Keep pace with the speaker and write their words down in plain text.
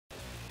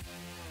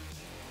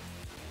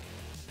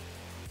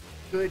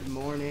Good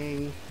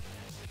morning.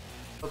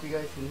 Hope you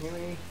guys can hear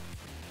me.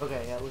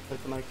 Okay, yeah, it looks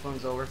like the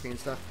microphone's all working and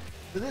stuff.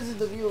 So this is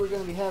the view we're going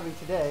to be having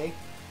today.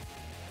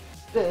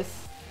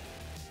 This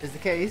is the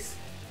case,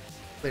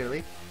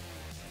 clearly.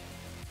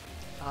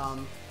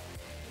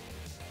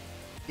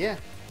 Yeah,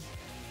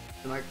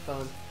 the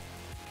microphone.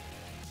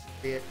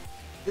 See it.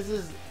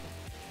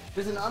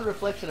 There's an on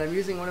reflection. I'm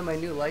using one of my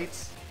new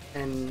lights,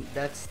 and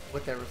that's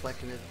what that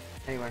reflection is.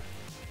 Anyway.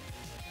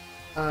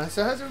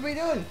 So how's everybody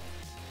doing?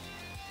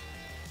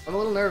 I'm a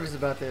little nervous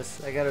about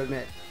this, I gotta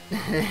admit.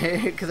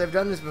 Because I've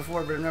done this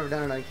before, but I've never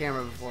done it on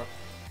camera before.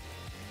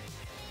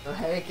 So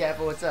hey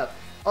Kappa, what's up?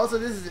 Also,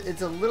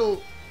 it's a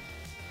little...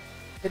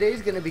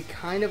 Today's gonna be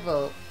kind of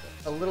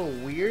a little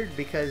weird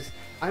because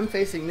I'm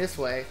facing this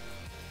way,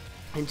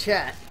 and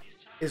chat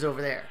is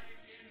over there.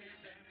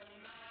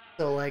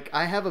 So like,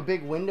 I have a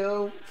big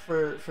window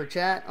for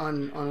chat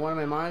on one of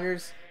my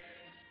monitors,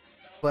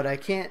 but I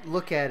can't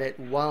look at it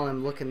while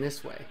I'm looking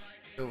this way,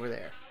 over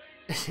there.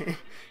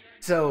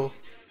 So...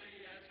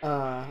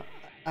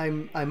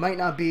 I might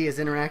not be as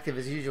interactive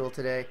as usual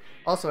today.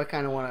 Also, I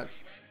kind of want to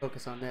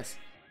focus on this.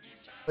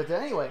 But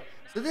anyway,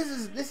 so this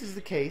is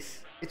the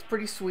case. It's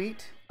pretty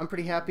sweet. I'm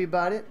pretty happy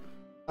about it.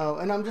 Oh,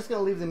 and I'm just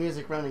gonna leave the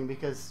music running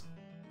because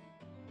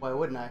why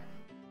wouldn't I?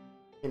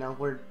 You know,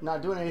 we're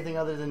not doing anything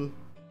other than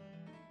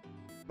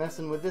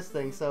messing with this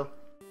thing. So,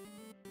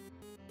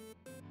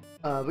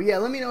 but yeah,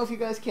 let me know if you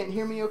guys can't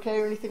hear me okay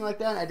or anything like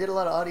that. I did a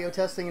lot of audio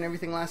testing and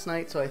everything last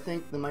night, so I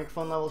think the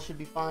microphone level should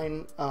be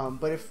fine.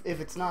 But if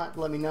it's not,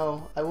 let me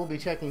know. I will be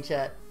checking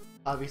chat,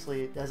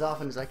 obviously, as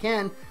often as I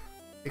can,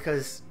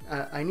 because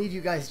I need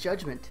you guys'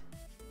 judgment.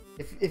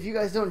 If you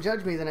guys don't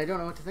judge me, then I don't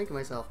know what to think of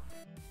myself.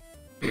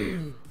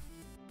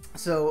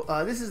 So,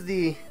 this is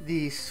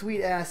the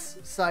sweet-ass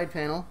side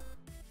panel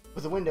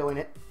with a window in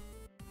it.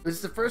 This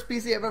is the first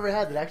PC I've ever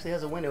had that actually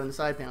has a window in the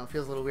side panel. It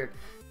feels a little weird.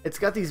 It's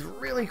got these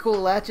really cool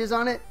latches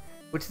on it,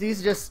 which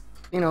these just,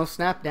 you know,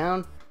 snap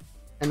down,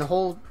 and the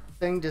whole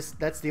thing just,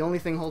 that's the only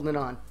thing holding it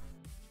on.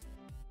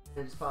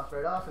 And it just pops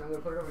right off, and I'm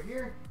going to put it over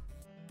here.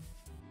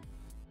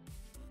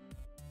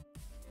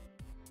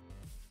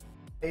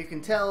 And you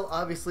can tell,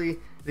 obviously,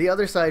 the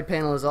other side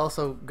panel is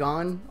also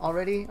gone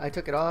already. I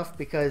took it off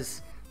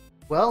because,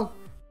 well,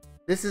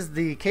 this is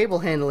the cable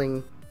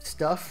handling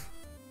stuff,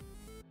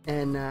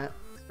 and I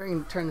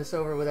can turn this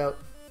over without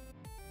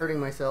hurting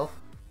myself,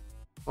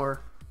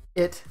 or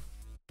it.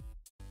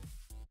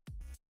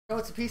 No,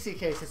 it's a PC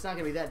case. It's not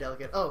gonna be that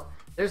delicate. Oh,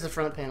 there's the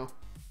front panel.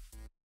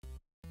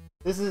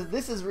 This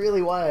is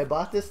really why I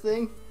bought this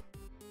thing.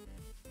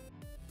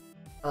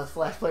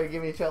 Flash player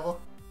give me trouble.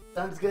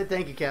 Sounds good,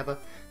 thank you, Kappa.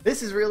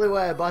 This is really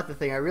why I bought the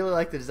thing. I really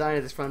like the design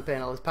of this front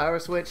panel. This power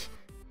switch.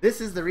 This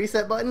is the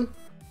reset button.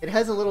 It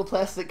has a little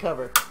plastic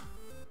cover.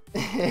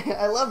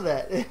 I love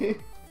that.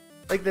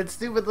 Like that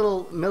stupid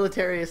little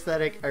military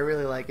aesthetic. I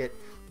really like it.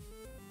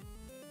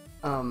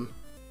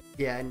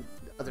 Yeah, and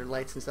other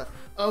lights and stuff.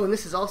 Oh, and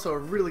this is also a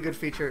really good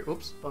feature.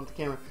 Oops, bumped the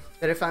camera.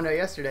 That I found out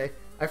yesterday.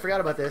 I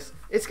forgot about this.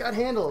 It's got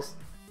handles,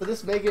 so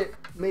this made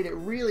it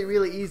really,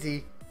 really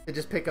easy to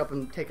just pick up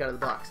and take out of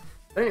the box.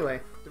 But anyway,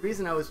 the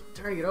reason I was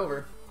turning it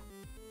over.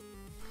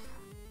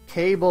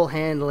 Cable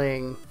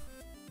handling.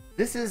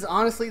 This is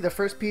honestly the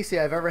first PC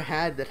I've ever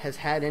had that has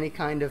had any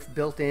kind of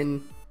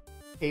built-in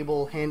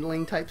cable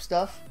handling type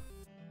stuff.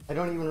 I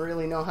don't even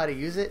really know how to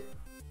use it.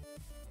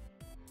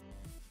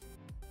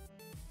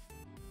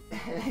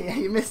 Yeah,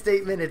 you missed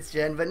 8 minutes,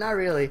 Jen, but not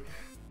really.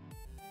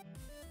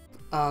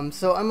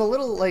 So I'm a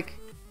little like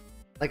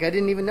I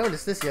didn't even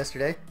notice this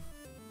yesterday.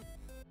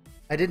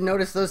 I didn't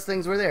notice those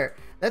things were there.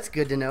 That's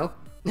good to know.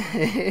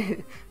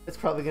 That's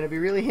probably going to be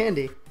really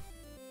handy.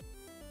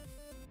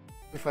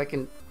 If I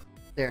can,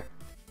 there.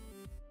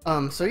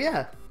 So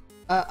yeah,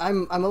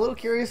 I'm a little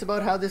curious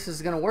about how this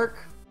is going to work,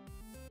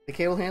 the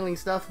cable handling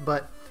stuff,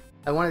 but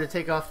I wanted to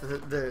take off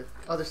the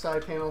other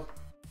side panel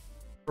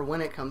for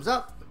when it comes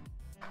up.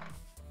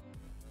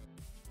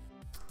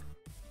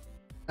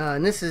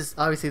 And this is,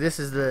 obviously, this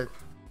is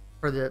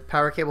for the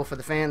power cable for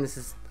the fan. This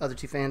is other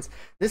two fans.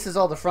 This is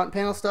all the front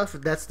panel stuff.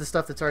 That's the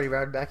stuff that's already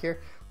routed back here.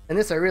 And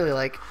this I really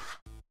like.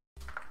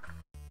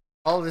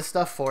 All of this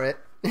stuff for it.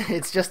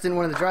 It's just in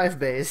one of the drive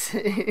bays.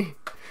 They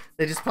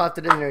just popped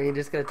it in there. You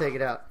just gotta take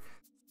it out.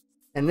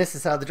 And this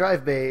is how the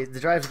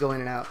drives go in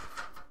and out,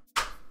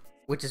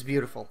 which is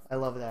beautiful. I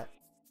love that.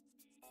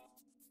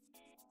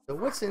 So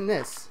what's in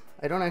this?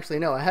 I don't actually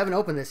know. I haven't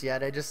opened this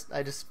yet. I just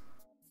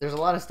there's a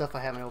lot of stuff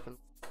I haven't opened.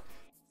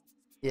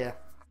 Yeah,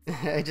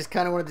 I just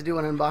kind of wanted to do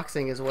an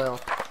unboxing as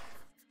well.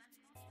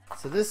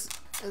 So this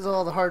is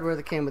all the hardware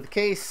that came with the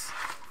case.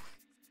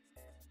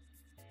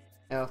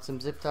 Now some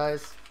zip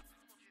ties,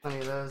 plenty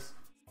of those.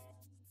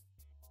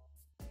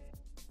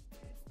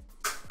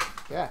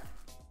 Yeah,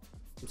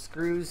 some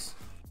screws.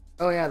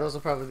 Oh yeah, those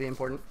will probably be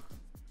important.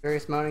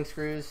 Various mounting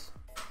screws.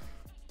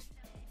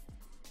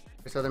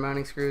 There's other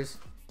mounting screws.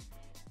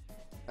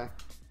 Okay.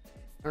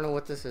 I don't know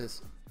what this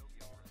is.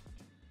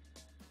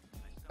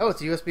 Oh,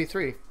 it's a USB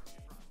 3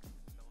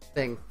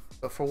 thing,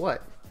 but for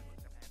what?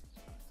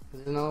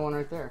 There's another one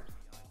right there.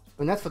 I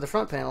mean, that's for the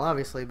front panel,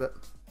 obviously, but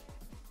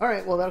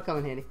Alright, well that'll come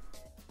in handy.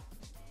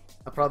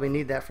 I'll probably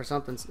need that for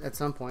something at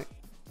some point.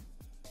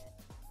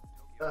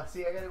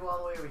 See, I gotta go all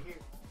the way over here.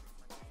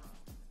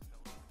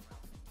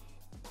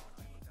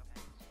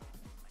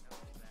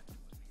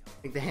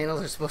 I think the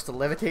handles are supposed to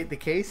levitate the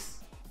case.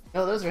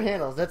 No, those are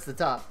handles. That's the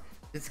top.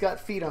 It's got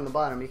feet on the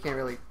bottom. You can't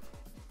really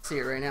see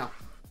it right now.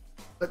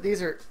 But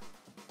these are...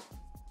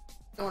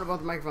 Don't want to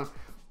bump the microphone.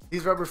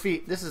 These rubber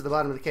feet. This is the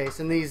bottom of the case,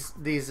 and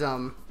these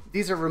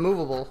are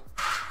removable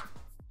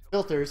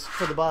filters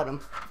for the bottom,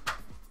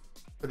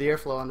 for the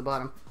airflow on the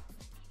bottom.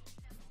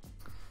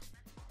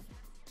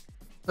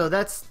 So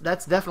that's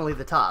definitely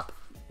the top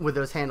with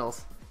those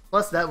handles.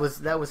 Plus that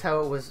was how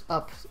it was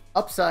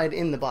upside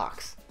in the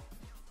box.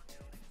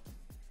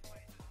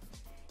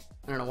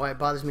 I don't know why it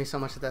bothers me so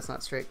much that that's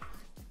not straight.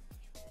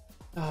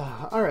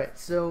 All right,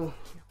 so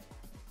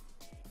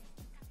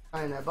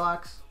find that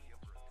box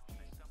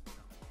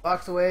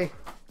away.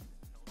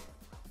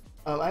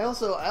 I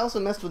also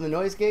messed with the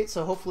noise gate,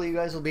 so hopefully you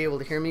guys will be able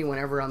to hear me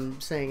whenever I'm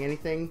saying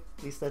anything.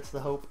 At least that's the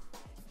hope.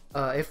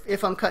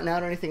 If I'm cutting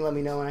out or anything, let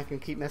me know and I can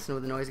keep messing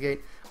with the noise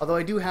gate. Although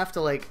I do have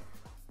to, like,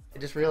 I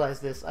just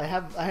realized this. I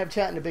have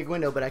chat in a big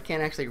window, but I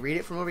can't actually read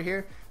it from over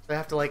here, so I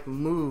have to like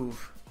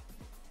move.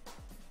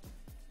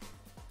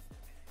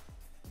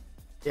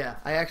 Yeah,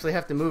 I actually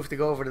have to move to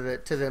go over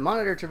to the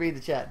monitor to read the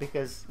chat,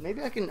 because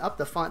maybe I can up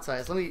the font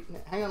size. Let me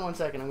hang on 1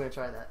 second. I'm gonna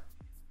try that.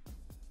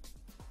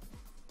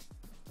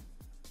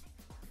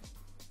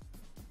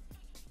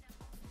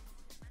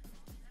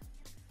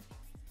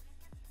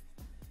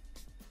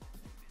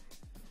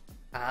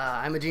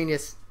 I'm a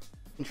genius.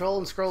 Control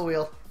and scroll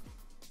wheel.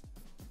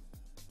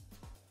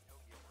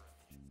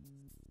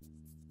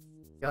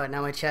 God,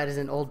 now my chat is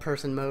in old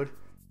person mode.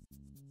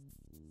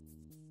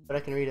 But I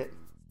can read it.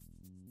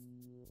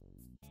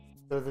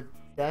 Go to the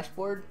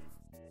dashboard?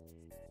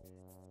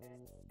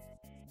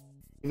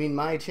 You mean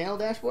my channel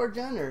dashboard,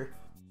 Jen, or?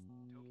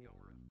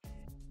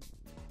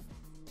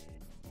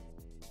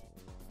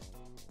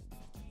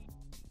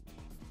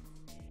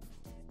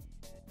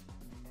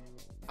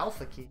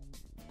 Alpha key.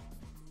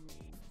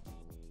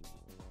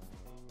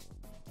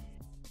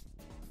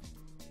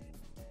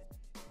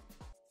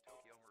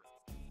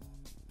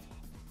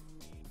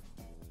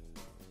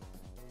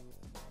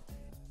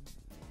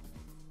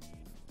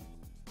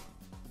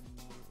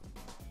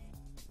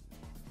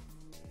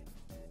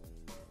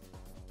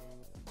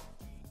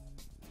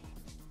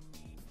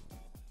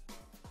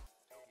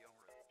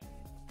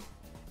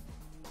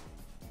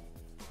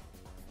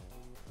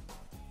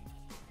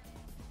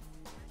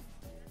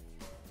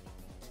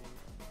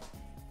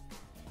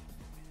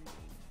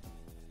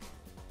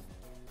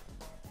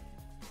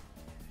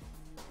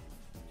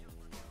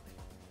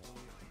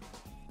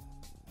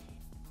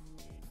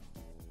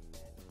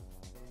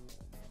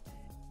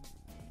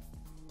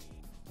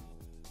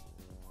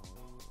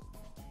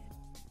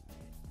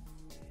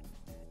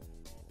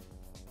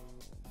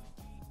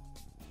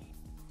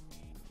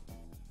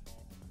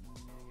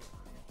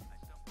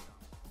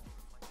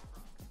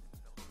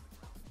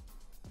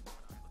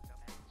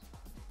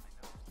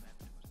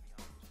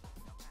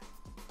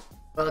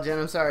 Well, Jen,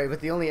 I'm sorry, but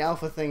the only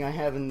alpha thing I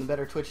have in the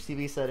better Twitch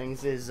TV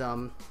settings is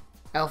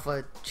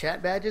alpha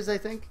chat badges, I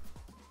think.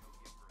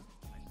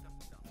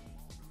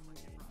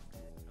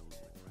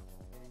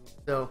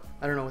 So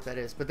I don't know what that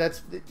is, but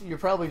that's, you're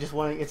probably just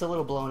wanting. It's a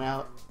little blown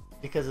out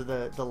because of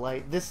the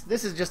light. This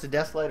is just a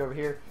desk light over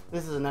here.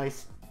 This is a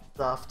nice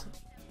soft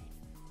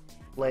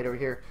light over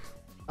here.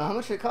 How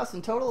much did it cost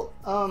in total?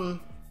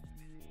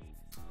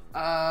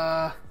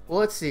 Well,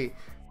 let's see.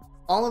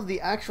 All of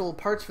the actual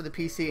parts for the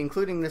PC,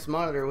 including this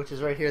monitor, which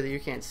is right here that you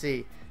can't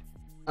see,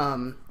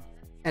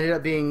 ended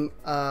up being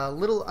a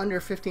little under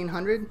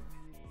 $1,500.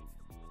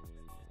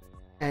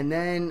 And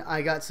then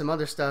I got some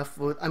other stuff.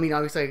 I mean,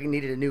 obviously I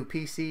needed a new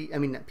PC. I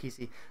mean, not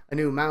PC. A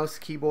new mouse,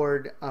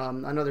 keyboard,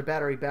 another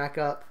battery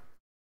backup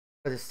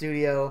for the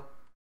studio,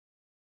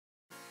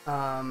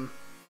 and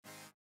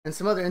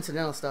some other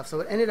incidental stuff.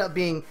 So it ended up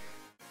being,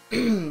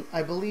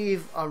 I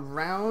believe,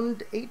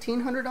 around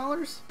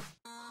 $1,800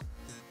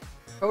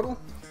 total.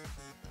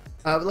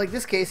 But like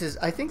this case is,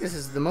 I think this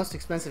is the most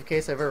expensive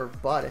case I've ever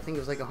bought. I think it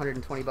was like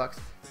 120 bucks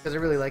because I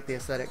really like the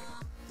aesthetic.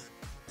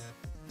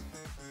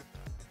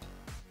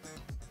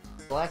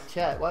 Black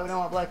chat. Why would I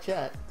want black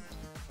chat?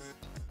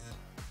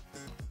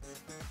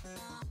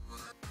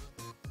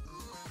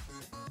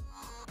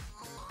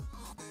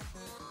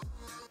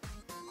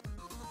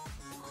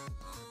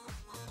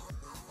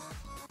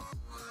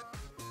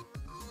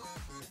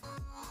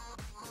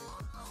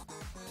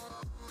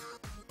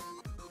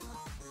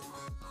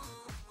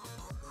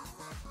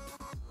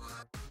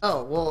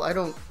 Oh, well, I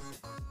don't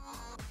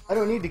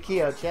need to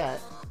key out chat.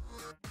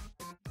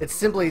 It's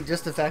simply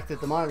just the fact that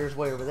the monitor's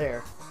way over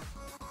there.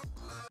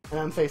 And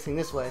I'm facing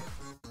this way.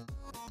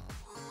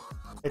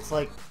 It's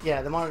like,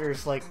 yeah, the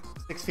monitor's like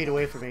 6 feet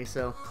away from me,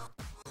 so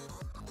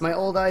my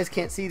old eyes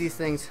can't see these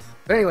things.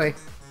 But anyway,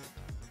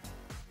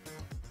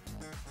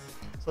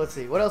 so let's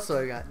see, what else do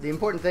I got? The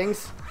important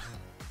things: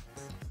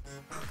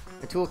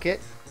 a toolkit,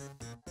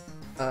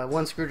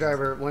 One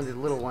screwdriver, one of the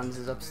little ones,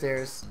 is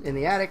upstairs in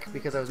the attic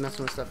because I was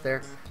messing with stuff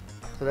there.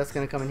 So that's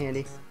going to come in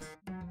handy.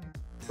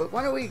 But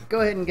why don't we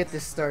go ahead and get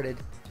this started?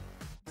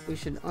 We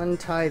should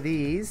untie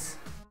these.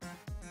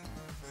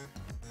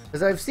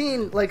 Because I've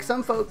seen, like,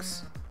 some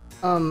folks,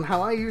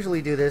 how I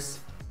usually do this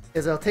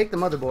is I'll take the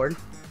motherboard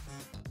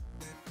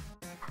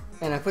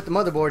and I put the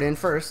motherboard in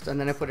first and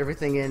then I put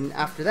everything in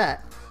after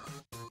that.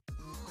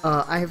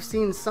 I have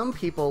seen some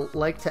people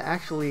like to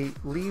actually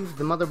leave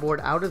the motherboard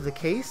out of the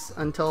case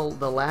until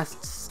the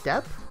last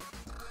step,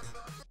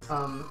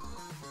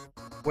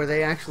 where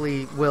they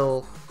actually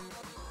will,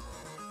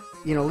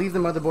 you know, leave the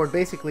motherboard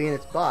basically in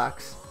its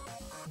box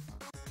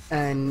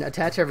and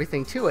attach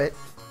everything to it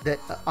that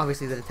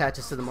obviously that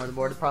attaches to the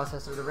motherboard, the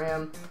processor, the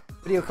RAM,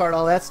 video card,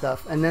 all that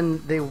stuff, and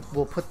then they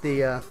will put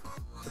the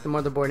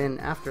motherboard in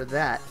after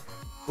that,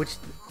 which,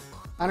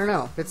 I don't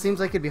know, it seems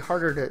like it'd be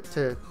harder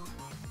to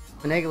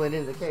finagle it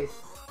into the case.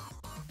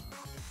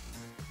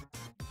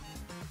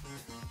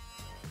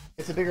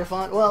 It's a bigger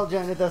font. Well,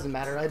 Jen, it doesn't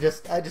matter. I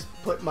just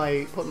put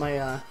my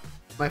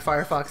my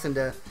Firefox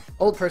into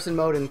old person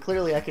mode, and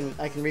clearly I can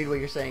read what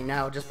you're saying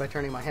now just by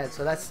turning my head.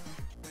 So that's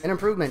an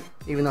improvement,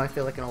 even though I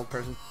feel like an old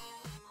person.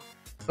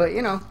 But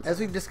you know, as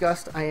we've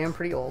discussed, I am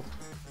pretty old.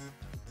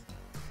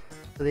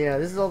 So yeah,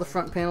 this is all the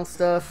front panel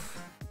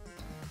stuff.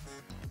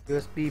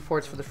 USB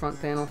ports for the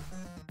front panel.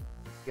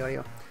 The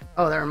audio.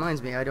 Oh, that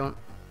reminds me. I don't.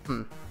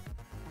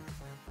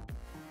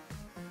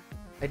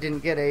 I didn't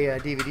get a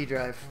DVD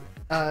drive.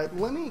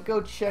 Let me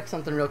go check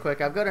something real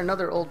quick. I've got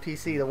another old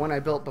PC, the one I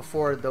built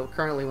before the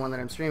currently one that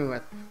I'm streaming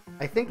with.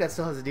 I think that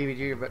still has a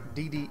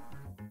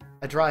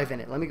drive in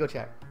it. Let me go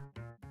check.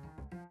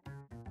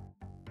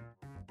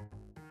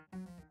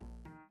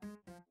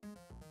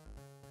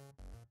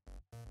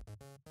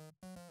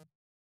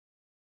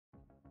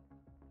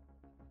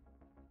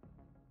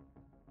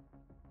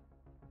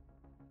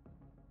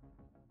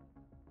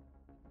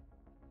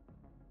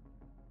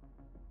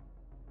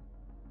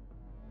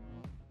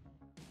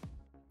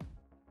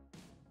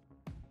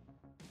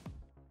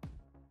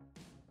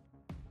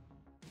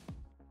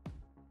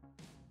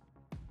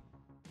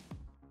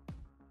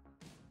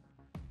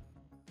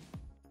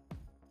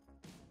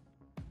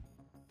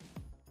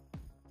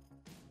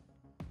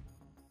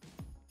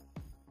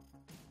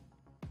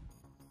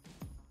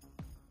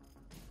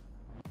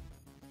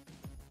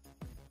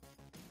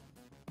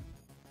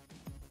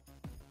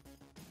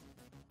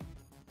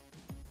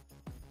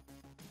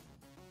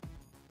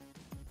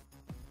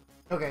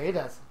 Okay, it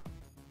does.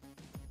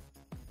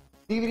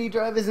 DVD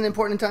drive isn't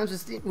important in times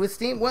with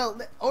Steam. Well,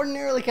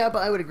 ordinarily, Kappa,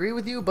 I would agree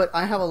with you, but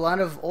I have a lot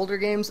of older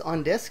games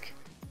on disc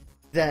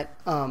that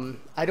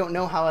I don't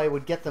know how I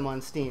would get them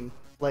on Steam.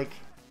 Like,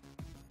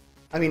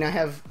 I mean, I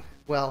have,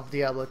 well,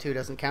 Diablo 2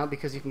 doesn't count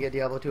because you can get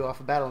Diablo 2 off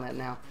of Battle.net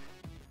now.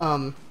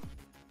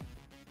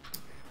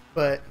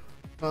 But,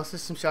 well,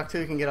 System Shock 2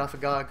 you can get off of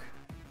GOG.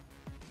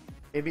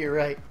 Maybe you're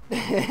right.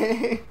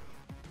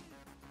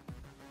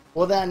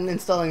 Well, that and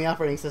installing the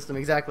operating system,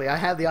 exactly. I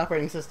have the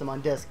operating system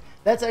on disk.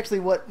 That's actually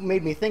what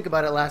made me think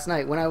about it last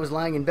night. When I was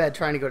lying in bed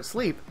trying to go to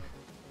sleep,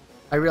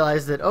 I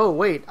realized that, oh,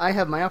 wait, I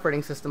have my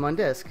operating system on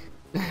disk.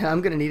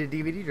 I'm going to need a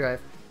DVD drive.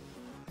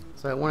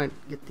 So I want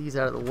to get these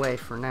out of the way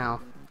for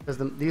now, because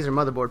these are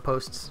motherboard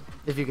posts,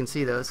 if you can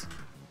see those.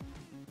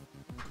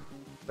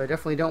 But I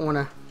definitely don't want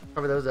to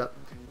cover those up.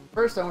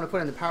 First, I want to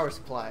put in the power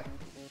supply.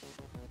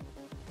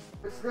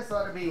 Which this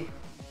ought to be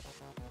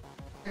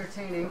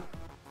entertaining.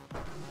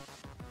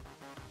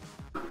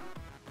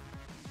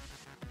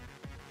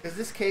 Because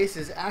this case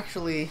is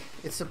actually,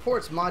 it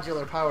supports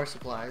modular power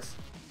supplies.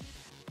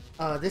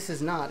 This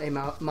is not a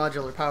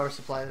modular power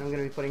supply that I'm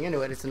going to be putting into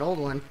it. It's an old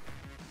one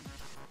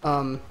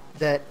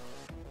that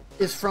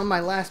is from my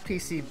last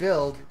PC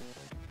build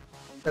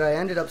that I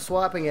ended up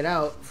swapping it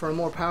out for a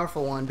more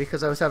powerful one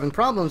because I was having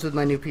problems with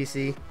my new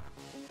PC.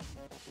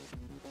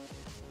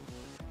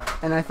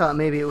 And I thought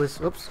maybe it was,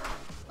 oops,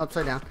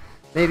 upside down.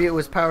 Maybe it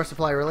was power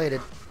supply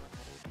related.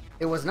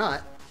 It was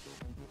not.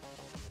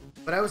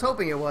 But I was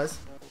hoping it was,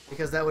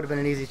 because that would have been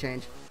an easy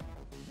change.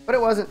 But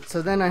it wasn't,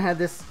 so then I had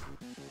this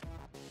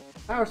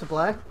power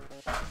supply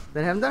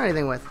that I haven't done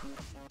anything with.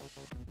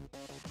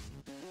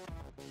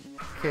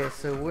 Okay,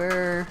 so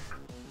where...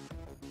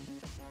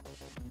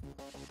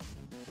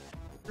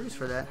 screws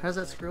for that? How does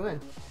that screw in?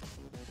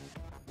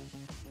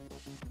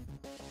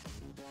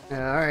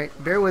 Alright,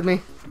 bear with me.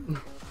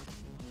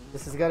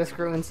 This has got to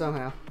screw in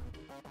somehow.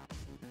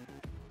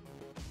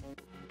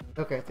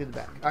 Okay, through the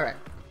back. Alright.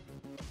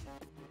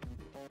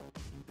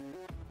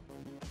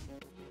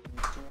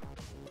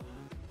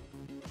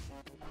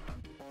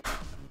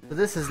 So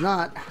this is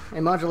not a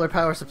modular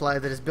power supply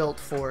that is built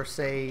for,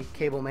 say,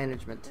 cable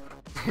management.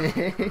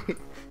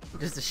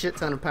 Just a shit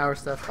ton of power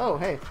stuff. Oh,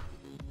 hey.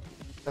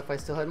 Stuff I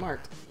still had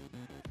marked.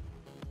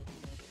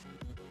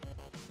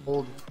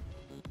 Old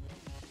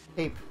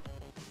tape.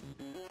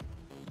 I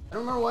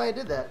don't remember why I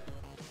did that.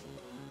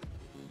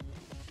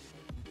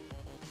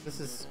 This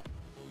is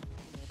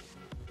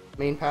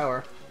main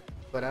power,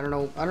 but I don't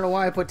know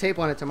why I put tape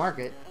on it to mark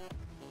it.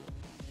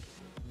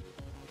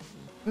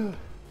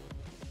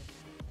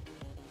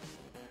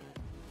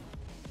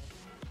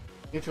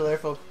 Neutral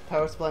airflow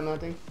power supply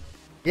mounting.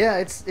 Yeah,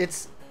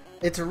 it's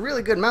a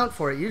really good mount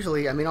for it.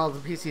 Usually, I mean, all the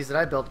PCs that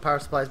I built, the power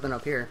supply's been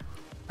up here.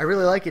 I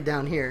really like it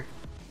down here,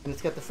 and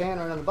it's got the fan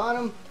right on the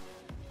bottom,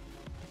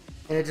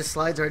 and it just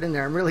slides right in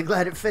there. I'm really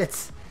glad it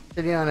fits.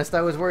 To be honest,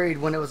 I was worried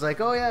when it was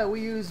like, oh yeah,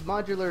 we use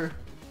modular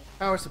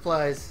power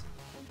supplies.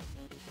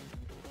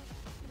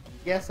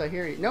 Yes, I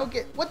hear you. No,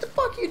 what the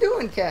fuck are you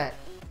doing, cat?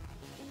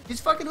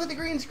 She's fucking with the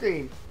green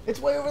screen. It's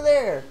way over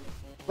there.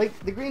 Like,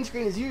 the green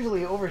screen is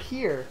usually over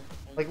here,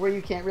 like where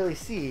you can't really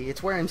see.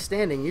 It's where I'm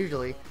standing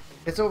usually.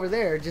 It's over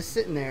there, just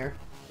sitting there,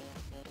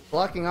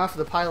 blocking off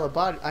the pile of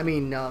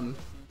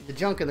the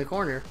junk in the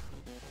corner.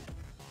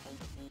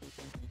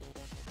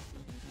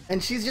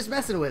 And she's just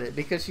messing with it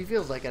because she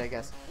feels like it, I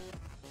guess.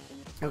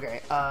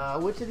 Okay,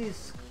 which of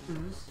these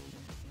screws?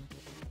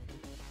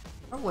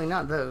 Probably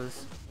not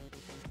those.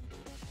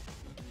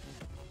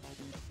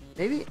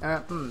 Maybe,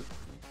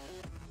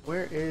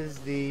 where is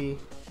the...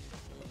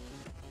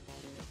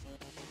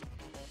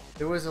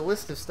 There was a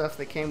list of stuff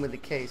that came with the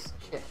case.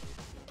 Shit.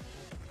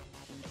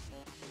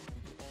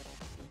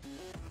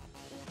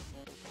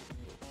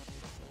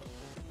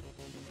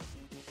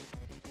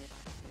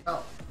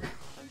 Oh.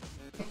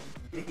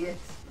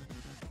 Idiots.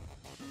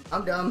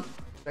 I'm dumb.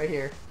 Right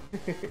here.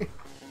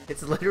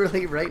 It's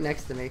literally right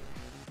next to me.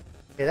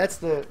 Okay, that's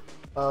the...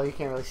 Oh, you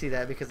can't really see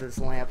that because of this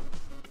lamp.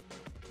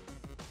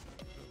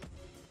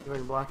 You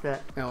want to block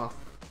that? Oh well.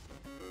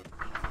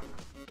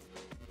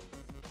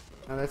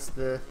 Oh, that's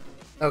the...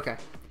 Okay.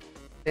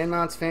 Fan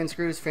mounts, fan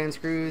screws,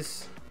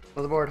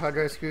 motherboard, hard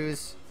drive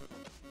screws,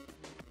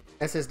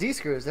 SSD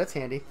screws. That's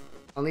handy.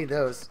 I'll need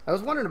those. I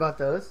was wondering about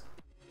those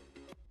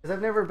because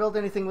I've never built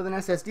anything with an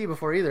SSD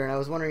before either, and I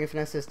was wondering if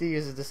an SSD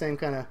uses the same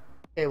kind of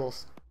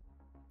cables.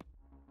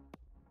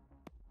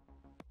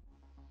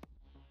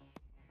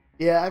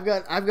 Yeah,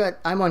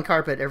 I'm on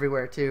carpet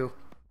everywhere too,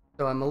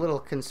 so I'm a little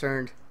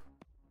concerned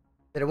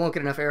that it won't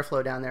get enough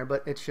airflow down there,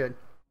 but it should.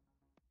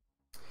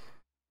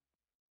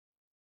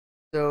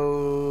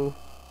 So,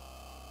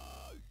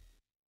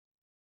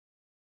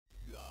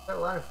 got a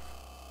lot of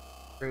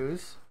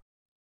screws.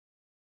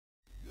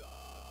 I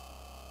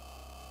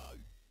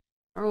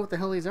don't know what the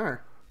hell these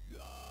are.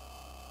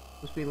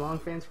 Must be long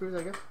fan screws,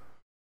 I guess.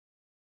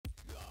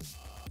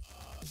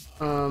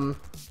 Well,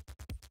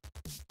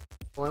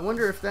 I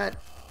wonder if that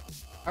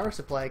power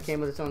supply came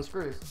with its own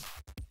screws.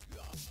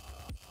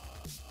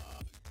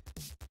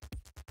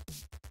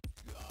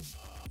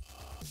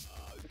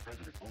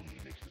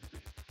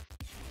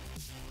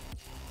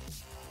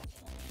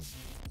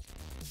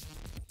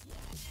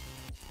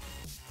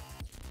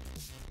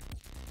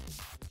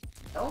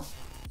 Well,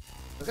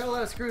 I've got a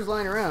lot of screws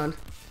lying around,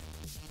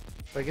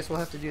 so I guess we'll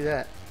have to do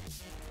that.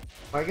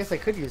 Or I guess I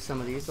could use some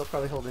of these. They'll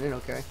probably hold it in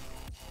okay.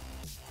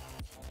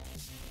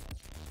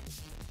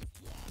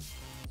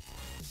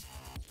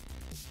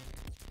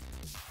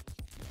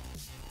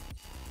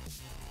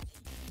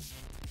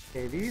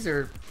 Okay, these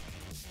are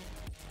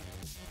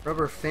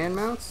rubber fan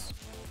mounts.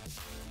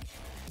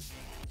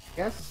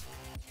 Yes?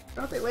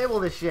 How don't they label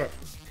this shit?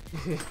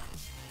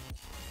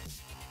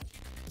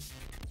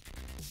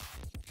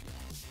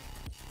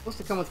 Supposed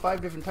to come with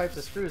 5 different types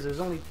of screws. There's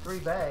only 4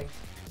 bags.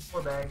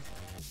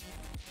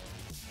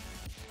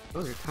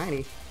 Those are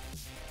tiny.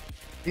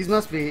 These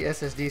must be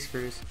SSD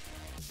screws.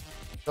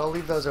 So I'll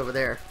leave those over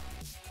there.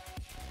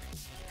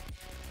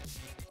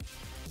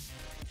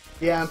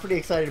 Yeah, I'm pretty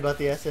excited about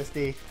the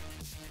SSD.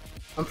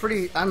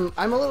 I'm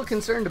a little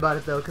concerned about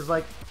it though, because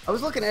like I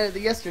was looking at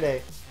it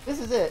yesterday. This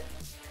is it.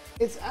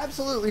 It's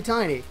absolutely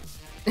tiny.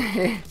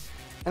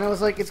 And I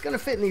was like, it's gonna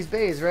fit in these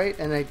bays, right?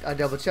 And I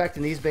double checked,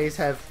 and these bays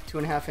have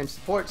 2.5-inch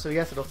support, so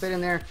yes, it'll fit in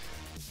there.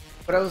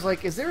 But I was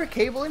like, is there a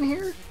cable in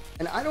here?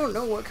 And I don't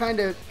know what kind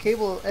of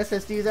cable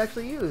SSDs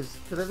actually use,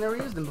 because I've never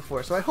used them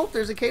before. So I hope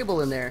there's a cable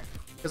in there,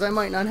 because I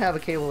might not have a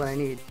cable that I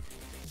need.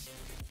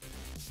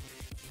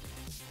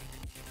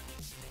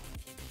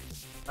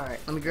 Alright,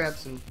 let me grab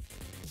some...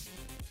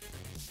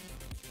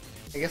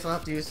 I guess I'll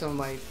have to use some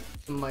of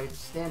my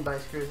standby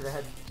screws that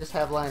I just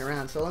have lying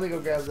around. So let me go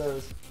grab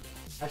those.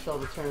 I shall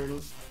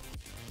return.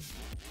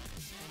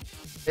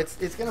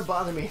 It's gonna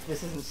bother me if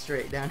this isn't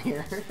straight down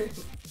here.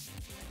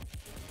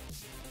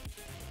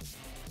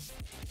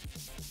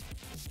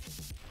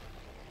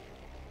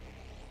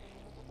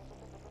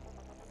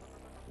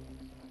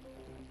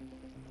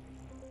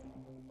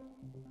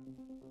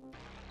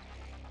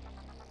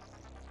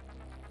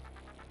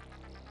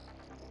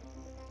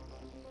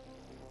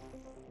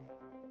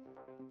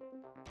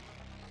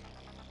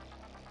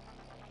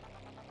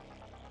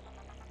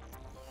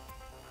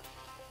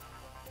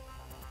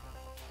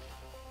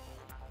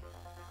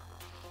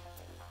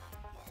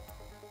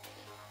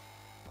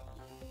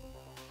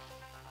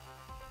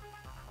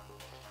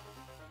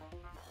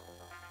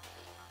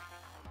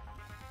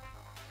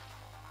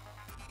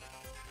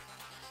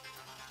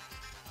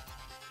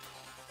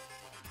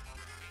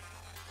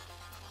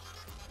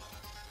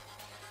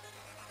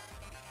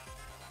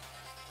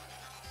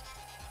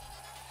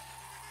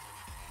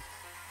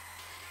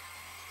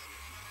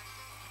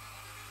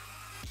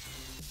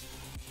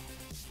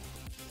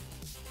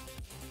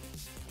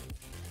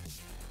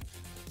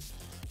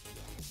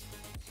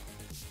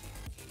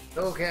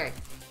 Okay.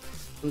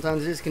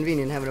 Sometimes it is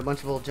convenient having a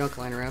bunch of old junk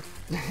lying around.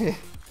 I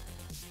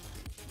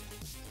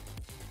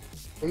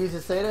use a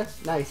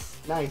SATA? Nice,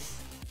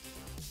 nice.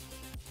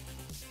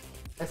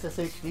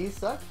 SSHDs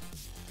suck?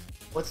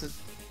 What's it?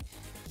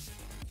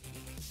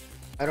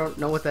 I don't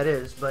know what that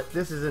is, but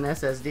this is an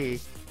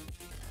SSD.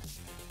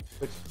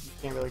 Which you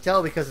can't really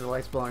tell because of the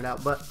lights blowing it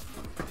out, but...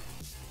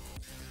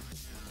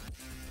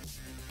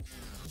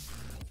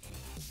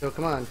 So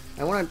come on.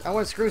 I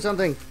wanna screw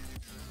something!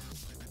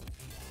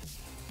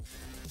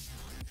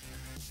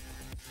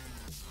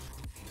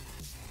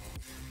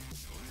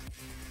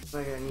 What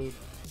am I gonna need?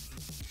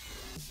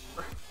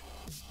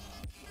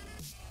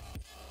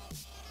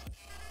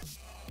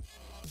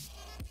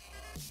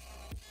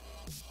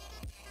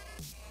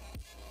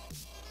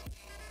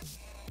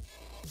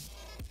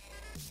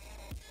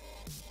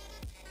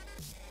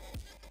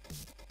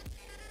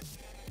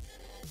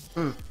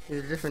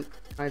 These are different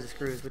kinds of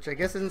screws, which I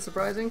guess isn't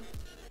surprising.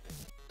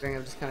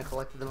 I've just kind of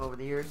collected them over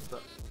the years,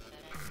 but...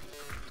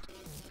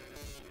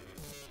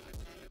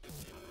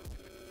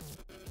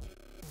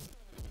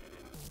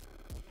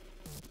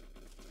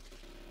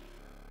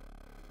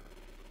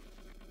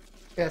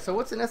 Yeah, so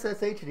what's an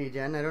SSHD,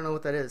 Jen? I don't know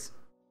what that is.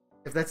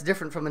 If that's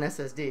different from an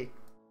SSD.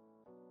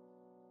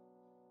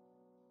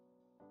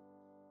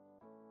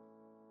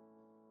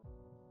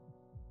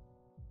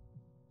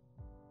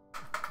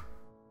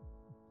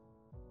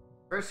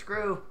 First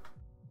screw.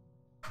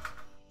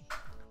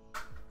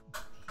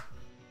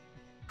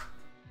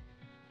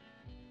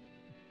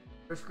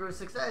 First screw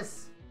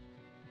success.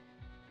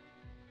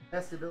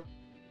 That's the build.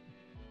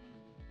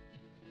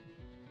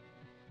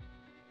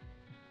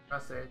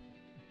 Crosshair.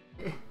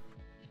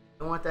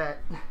 Don't want that.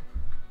 Come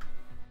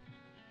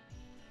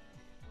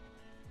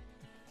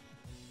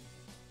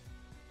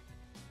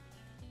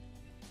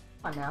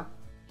on now.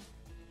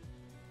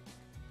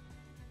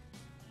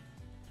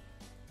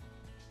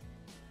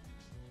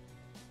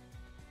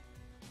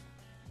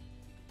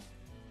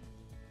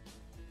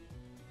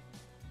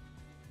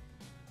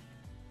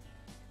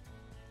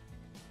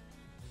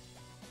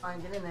 Fine,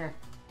 get in there.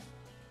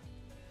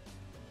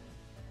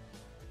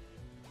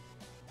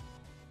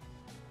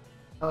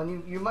 Oh,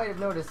 and you might have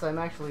noticed I'm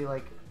actually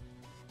like,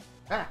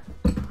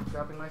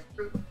 dropping my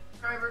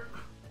screwdriver.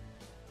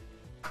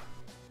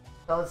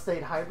 Solid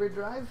state hybrid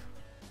drive?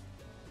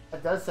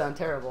 That does sound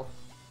terrible.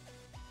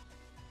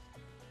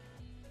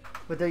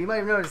 But though you might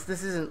have noticed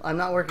I'm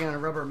not working on a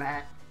rubber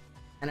mat,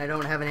 and I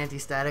don't have an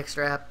anti-static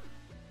strap.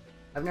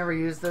 I've never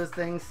used those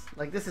things.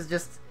 Like this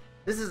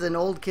is an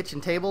old kitchen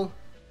table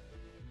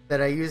that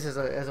I use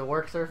as a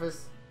work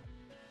surface,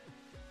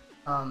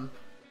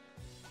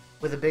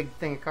 with a big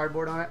thing of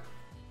cardboard on it.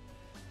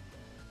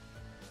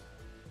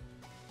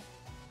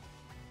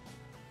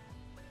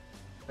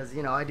 Because,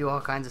 you know, I do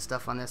all kinds of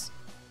stuff on this.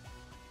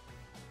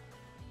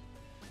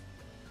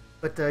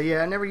 But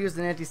yeah, I never used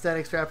an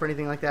anti-static strap or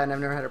anything like that, and I've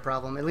never had a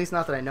problem. At least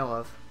not that I know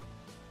of.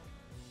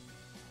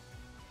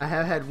 I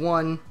have had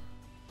one...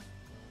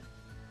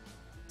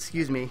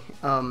 Excuse me.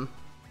 Come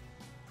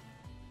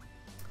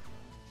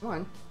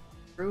on.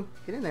 Screw.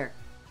 Get in there.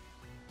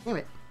 Damn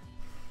it.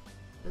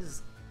 This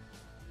is...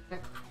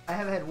 I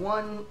have had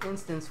one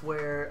instance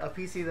where a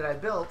PC that I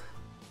built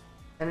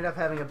ended up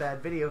having a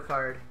bad video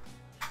card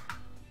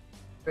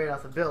straight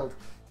off the build,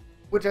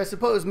 which I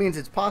suppose means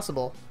it's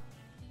possible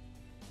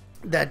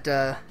that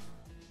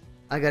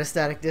I got a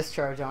static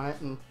discharge on it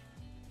and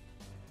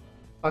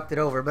fucked it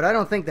over, but I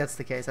don't think that's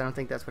the case. I don't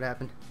think that's what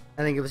happened.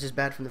 I think it was just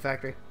bad from the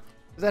factory,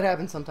 because that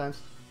happens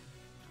sometimes.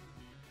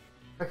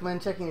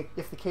 Recommend checking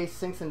if the case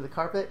sinks into the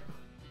carpet.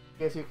 I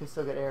guess you can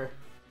still get air.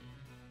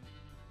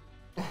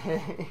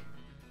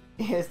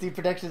 ESD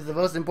protection is the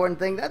most important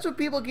thing. That's what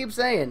people keep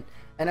saying,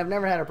 and I've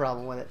never had a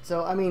problem with it.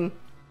 So I mean,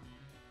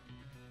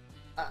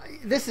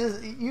 this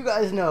is, you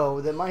guys know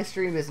that my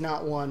stream is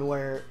not one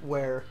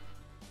where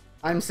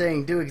I'm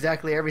saying do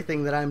exactly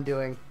everything that I'm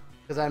doing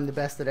because I'm the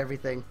best at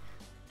everything.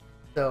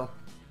 So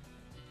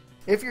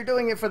if you're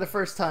doing it for the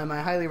first time,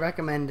 I highly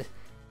recommend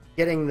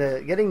getting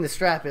the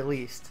strap at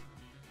least,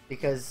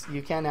 because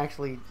you can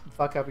actually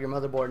fuck up your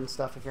motherboard and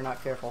stuff if you're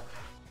not careful.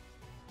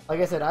 Like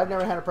I said, I've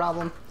never had a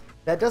problem.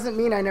 That doesn't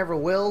mean I never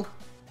will,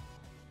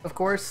 of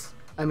course.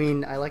 I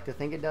mean, I like to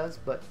think it does,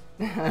 but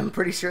I'm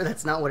pretty sure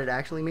that's not what it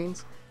actually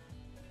means.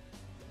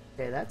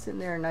 Okay, that's in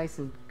there nice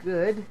and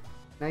good.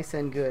 Nice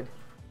and good.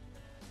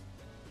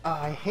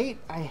 I hate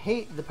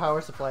the power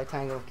supply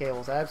tangle of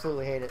cables. I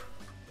absolutely hate it.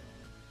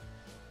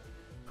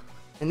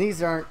 And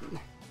these aren't,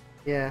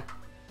 yeah,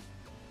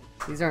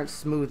 these aren't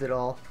smooth at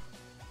all.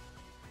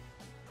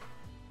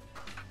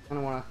 I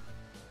don't want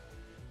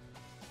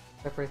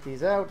to separate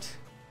these out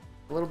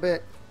a little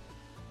bit.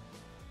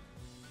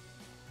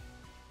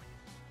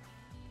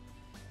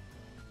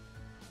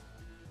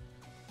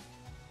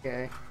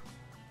 Okay.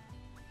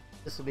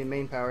 This will be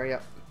main power,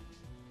 yep.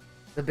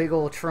 The big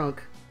old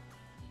trunk.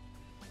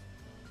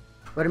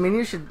 But I mean,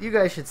 you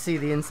guys should see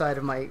the inside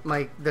of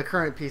the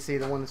current PC,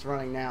 the one that's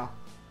running now.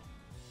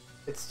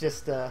 It's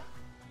just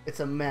it's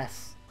a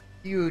mess,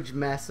 huge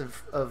mess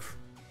of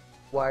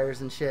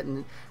wires and shit.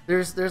 And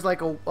there's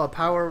like a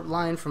power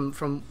line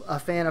from a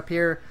fan up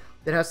here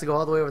that has to go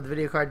all the way over the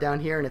video card down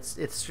here, and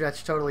it's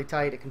stretched totally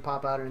tight. It can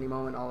pop out at any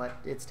moment. All that,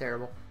 it's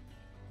terrible.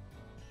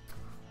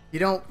 You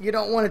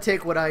don't want to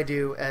take what I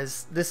do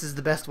as this is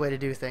the best way to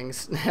do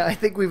things. I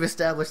think we've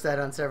established that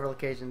on several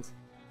occasions.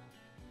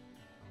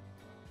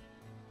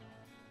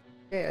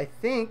 Okay, I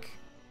think.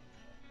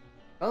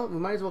 Well, we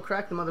might as well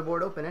crack the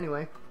motherboard open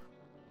anyway.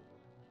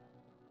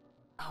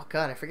 Oh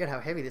god, I forget how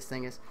heavy this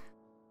thing is.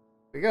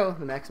 Here we go,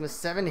 the Maximus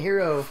 7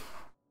 Hero.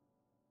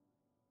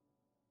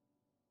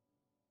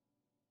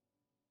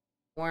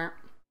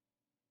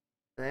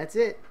 That's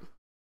it.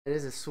 It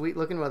is a sweet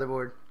looking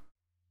motherboard.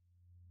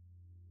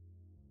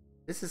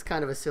 This is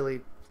kind of a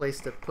silly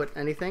place to put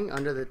anything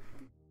under the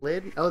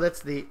lid. Oh,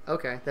 that's the...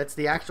 Okay, that's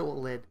the actual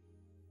lid.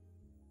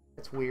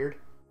 That's weird.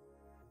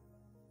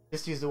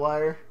 Just use the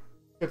wire.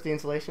 Strip the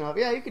insulation off.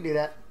 Yeah, you could do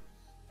that.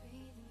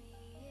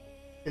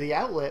 To the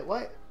outlet?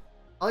 What?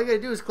 All you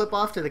gotta do is clip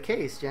off to the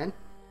case, Jen.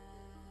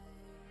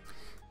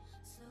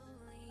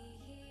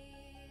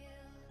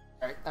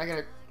 Alright, I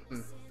gotta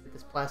get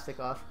this plastic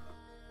off.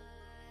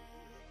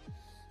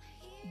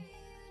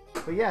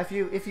 But yeah, if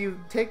you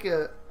take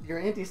your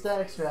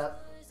anti-static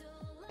strap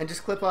and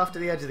just clip off to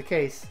the edge of the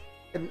case,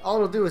 and all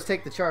it'll do is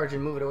take the charge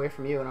and move it away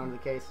from you and onto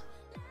the case.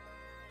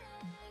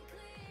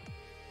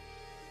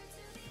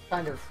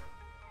 Kind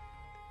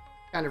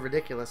of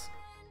ridiculous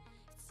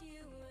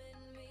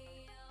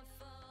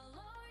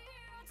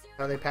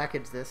how they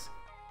package this.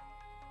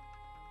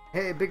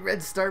 Hey, big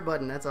red start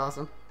button, that's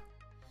awesome.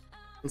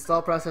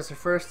 Install processor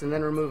first and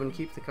then remove and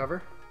keep the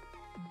cover.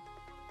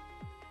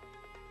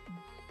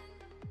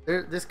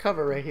 This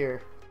cover right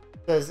here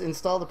says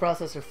install the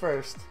processor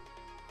first.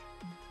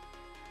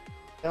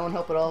 That won't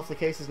help at all if the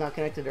case is not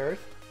connected to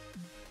Earth.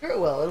 Sure it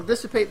will. It'll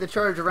dissipate the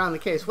charge around the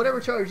case. Whatever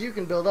charge you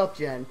can build up,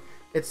 Jen,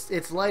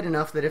 it's light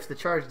enough that if the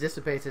charge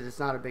dissipates it's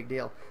not a big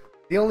deal.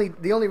 The only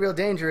real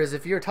danger is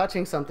if you're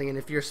touching something and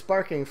if you're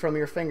sparking from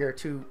your finger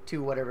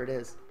to whatever it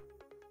is.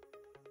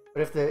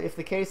 But if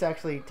the case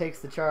actually takes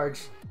the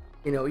charge,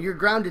 you know, you're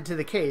grounded to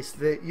the case.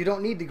 You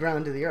don't need to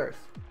ground to the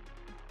Earth.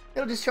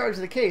 It'll just charge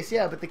the case,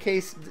 yeah, but the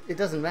case, it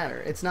doesn't matter.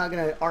 It's not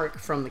going to arc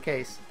from the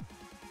case.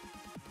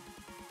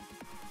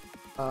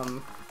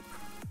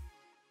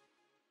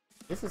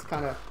 This is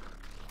kind of...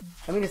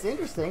 I mean, it's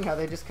interesting how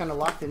they just kind of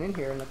locked it in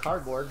here in the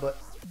cardboard, but...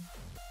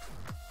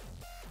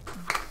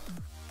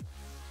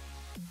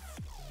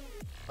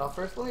 Well,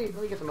 first, let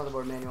me get the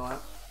motherboard manual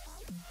out.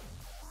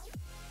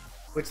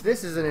 Which,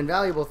 this is an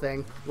invaluable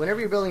thing. Whenever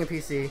you're building a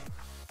PC...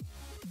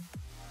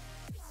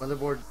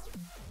 Motherboard...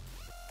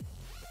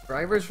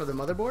 Drivers for the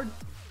motherboard?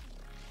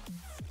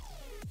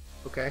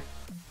 Okay.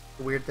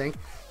 A weird thing.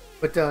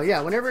 But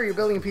yeah, whenever you're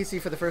building a PC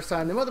for the first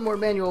time, the motherboard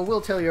manual will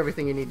tell you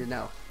everything you need to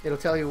know. It'll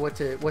tell you what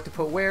to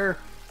put where,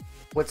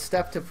 what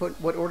step to put,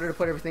 what order to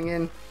put everything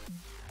in,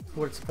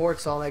 what it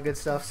supports, all that good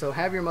stuff. So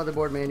have your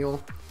motherboard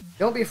manual.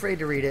 Don't be afraid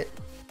to read it.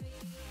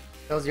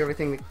 It tells you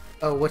everything,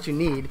 what you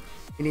need.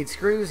 You need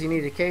screws, you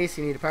need a case,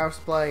 you need a power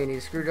supply, you need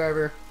a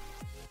screwdriver,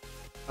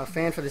 a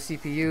fan for the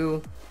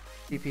CPU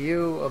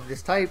of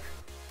this type,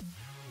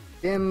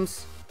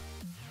 DIMMs,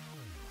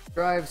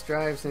 drives,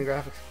 and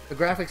graphics. The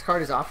graphics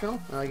card is optional.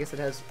 I guess it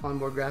has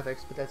onboard graphics,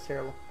 but that's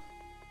terrible.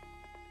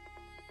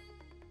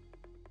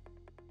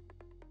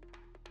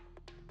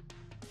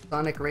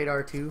 Sonic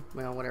Radar 2,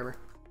 well, whatever.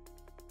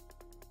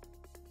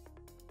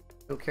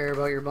 Don't care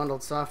about your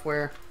bundled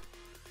software.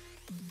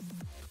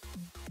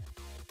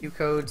 Q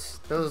codes,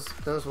 those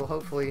will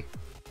hopefully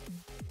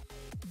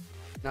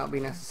not be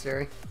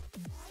necessary.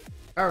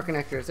 Power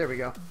connectors, there we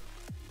go.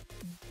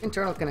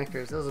 Internal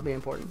connectors, those will be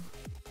important.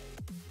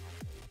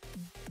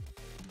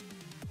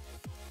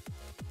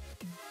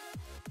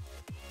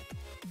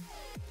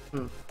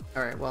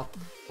 Alright, well,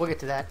 we'll get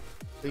to that.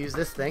 We'll use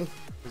this thing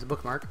as a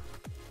bookmark.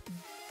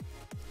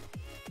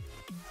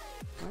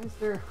 Why is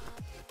there...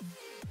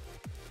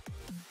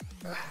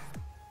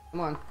 come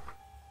on.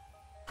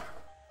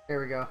 There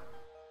we go.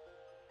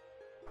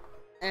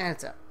 And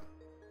it's out.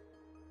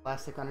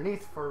 Plastic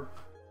underneath for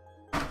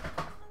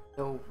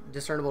no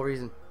discernible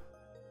reason.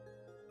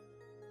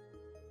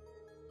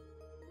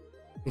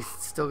 He's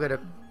still got a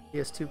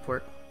PS2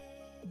 port.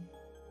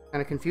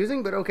 Kind of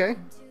confusing, but okay.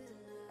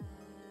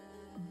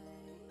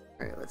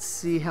 Alright, let's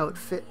see how it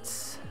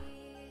fits.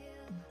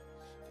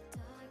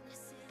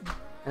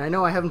 And I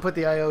know I haven't put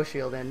the I/O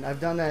shield in. I've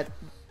done that.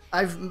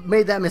 I've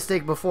made that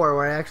mistake before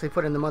where I actually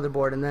put in the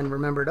motherboard and then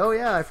remembered, oh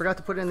yeah, I forgot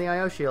to put in the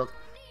I/O shield.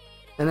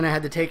 And then I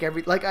had to take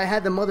like I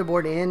had the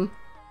motherboard in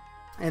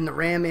and the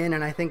RAM in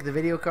and I think the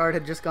video card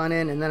had just gone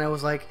in and then I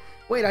was like,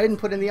 wait, I didn't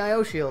put in the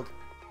I/O shield.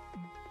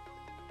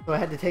 So I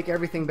had to take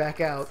everything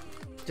back out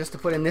just to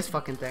put in this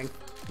fucking thing.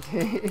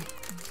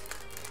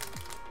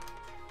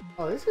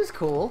 Oh, this is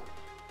cool.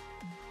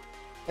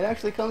 It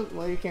actually comes,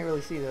 well, you can't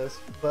really see those,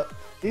 but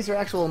these are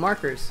actual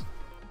markers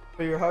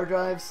for your hard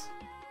drives.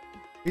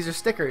 These are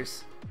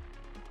stickers.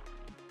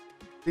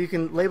 So you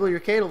can label your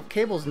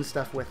cables and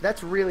stuff with.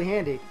 That's really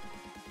handy.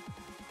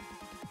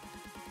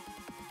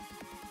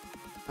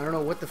 I don't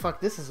know what the fuck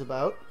this is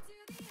about.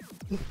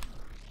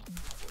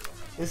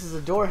 This is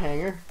a door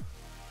hanger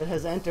that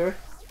has enter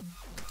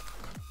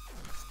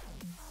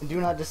and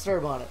do not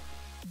disturb on it.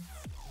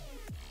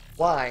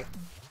 Why?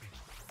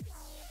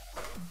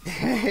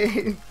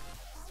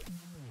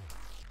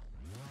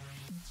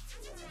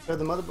 For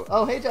the motherboard.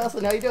 Oh, hey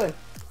Jocelyn, how you doing?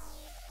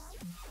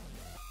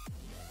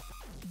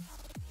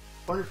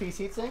 Corner piece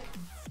heatsink?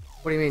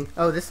 What do you mean?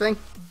 Oh, this thing?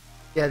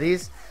 Yeah,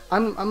 these.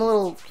 I'm a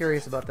little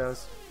curious about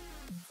those.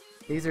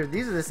 These are the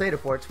SATA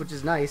ports, which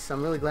is nice.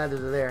 I'm really glad that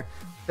they're there.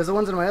 Because the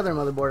ones on my other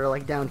motherboard are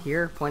like down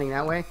here, pointing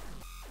that way.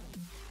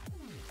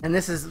 And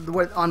this is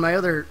what on my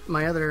other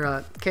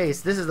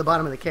case. This is the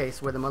bottom of the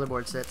case where the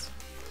motherboard sits.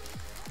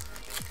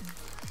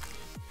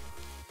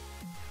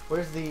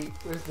 Where's the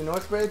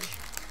Northbridge?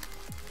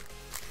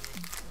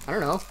 I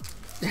don't know.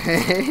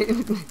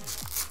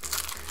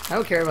 I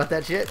don't care about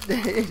that shit.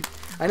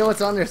 I know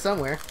it's on there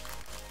somewhere.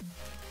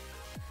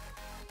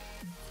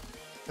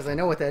 Because I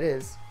know what that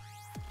is.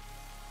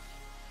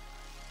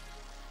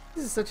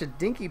 This is such a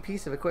dinky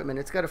piece of equipment.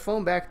 It's got a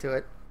foam back to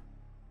it.